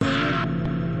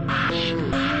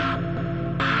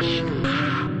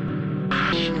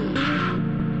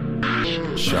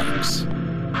Sharks. You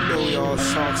know we all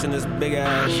sharks in this big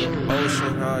ass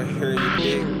ocean out here, you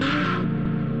dig?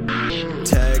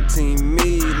 Tag team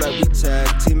me like we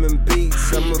tag teaming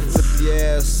beats. I'ma flip your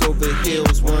ass over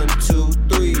heels, 1, 2,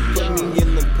 3. Put me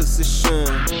in the position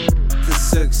to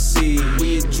succeed.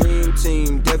 We a dream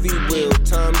team, Debbie Will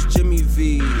times Jimmy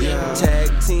V. Tag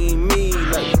team me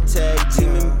like we tag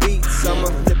teaming beats. I'ma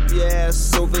flip your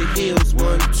ass over heels,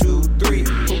 1, 2, 3.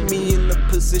 Put me in the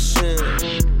position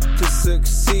to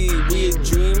succeed. We a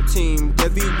dream team,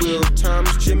 Debbie Will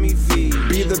times Jimmy V.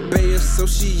 Be the Bay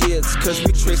Associates, cause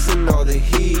we tracing all the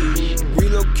heat.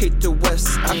 Relocate to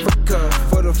West Africa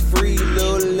for the free.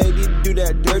 Little lady do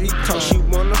that dirty talk, she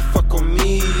wanna fuck on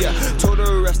me. Told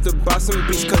her rest to buy some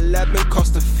beats, collabing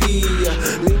cost a fee.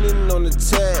 Leaning on the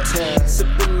tag,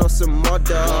 sipping on some more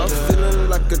dog. Feeling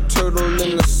like a turtle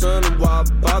in the sun, why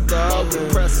bother?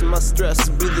 Repress my stress,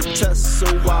 be the test, so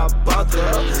why bother?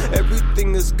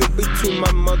 Everything is good between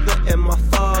my mother and my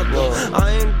father.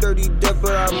 I ain't dirty dead,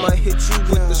 but I might hit you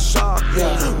with the shock.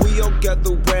 We all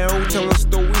gather round, telling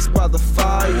stories by the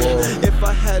fire. If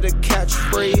I had a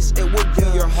catchphrase, it would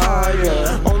be your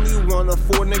higher. Only wanna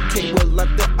fornicate with life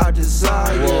that I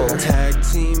desire. Tag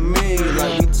team me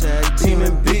like we tag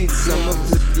teaming beats. I'ma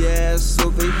flip your ass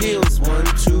over heels, 1,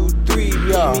 2, 3.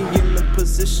 Put me in the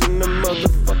position to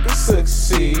motherfucking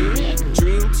succeed.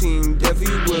 Dream team, Debbie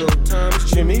Will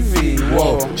times Jimmy V.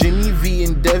 Jimmy V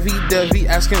and Devi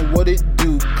asking what it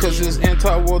do, cause it's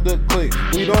anti-world the click.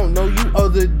 We don't know you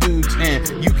other dudes, and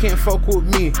you can't fuck with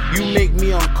me. You make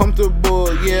me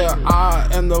uncomfortable. Yeah, I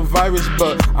am the virus,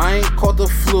 but I ain't caught the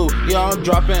flu. Yeah, I'm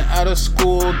dropping out of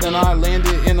school, then I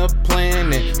landed in a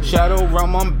planet. Shadow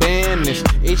realm, I'm banished.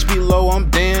 HP low, I'm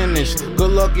banished.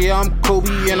 Good luck, yeah, I'm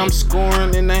Kobe, and I'm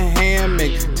scoring in the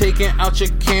hammock. Taking out your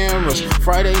cameras.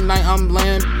 Friday night, I'm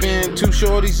lamping. 2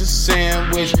 shorties a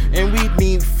sandwich, and we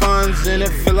need funds, and it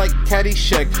feel like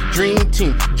Caddyshack. Dream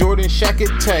team, Jordan, Shaq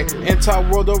attack.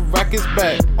 Anti-world, the rack is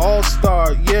back.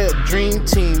 All-star, yeah, dream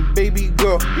team. Baby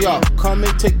girl, y'all come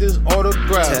and take this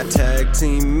autograph. Tag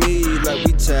team me like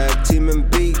we tag teaming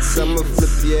beats. I'ma flip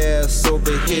your ass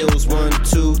over heels, 1,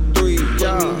 2, 3.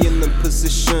 Put me in the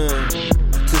position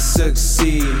to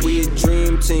succeed. We a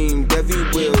dream team, Debbie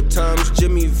Will times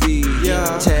Jimmy V.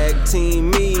 Tag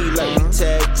team me like we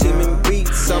tag teaming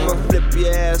beats. I'ma flip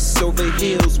your ass over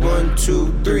heels, 1,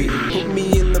 2, 3. Put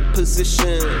me in the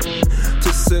position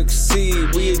to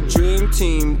succeed. We a dream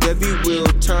team, Debbie Will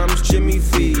times Jimmy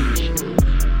V.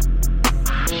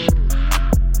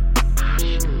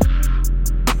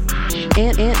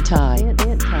 Anti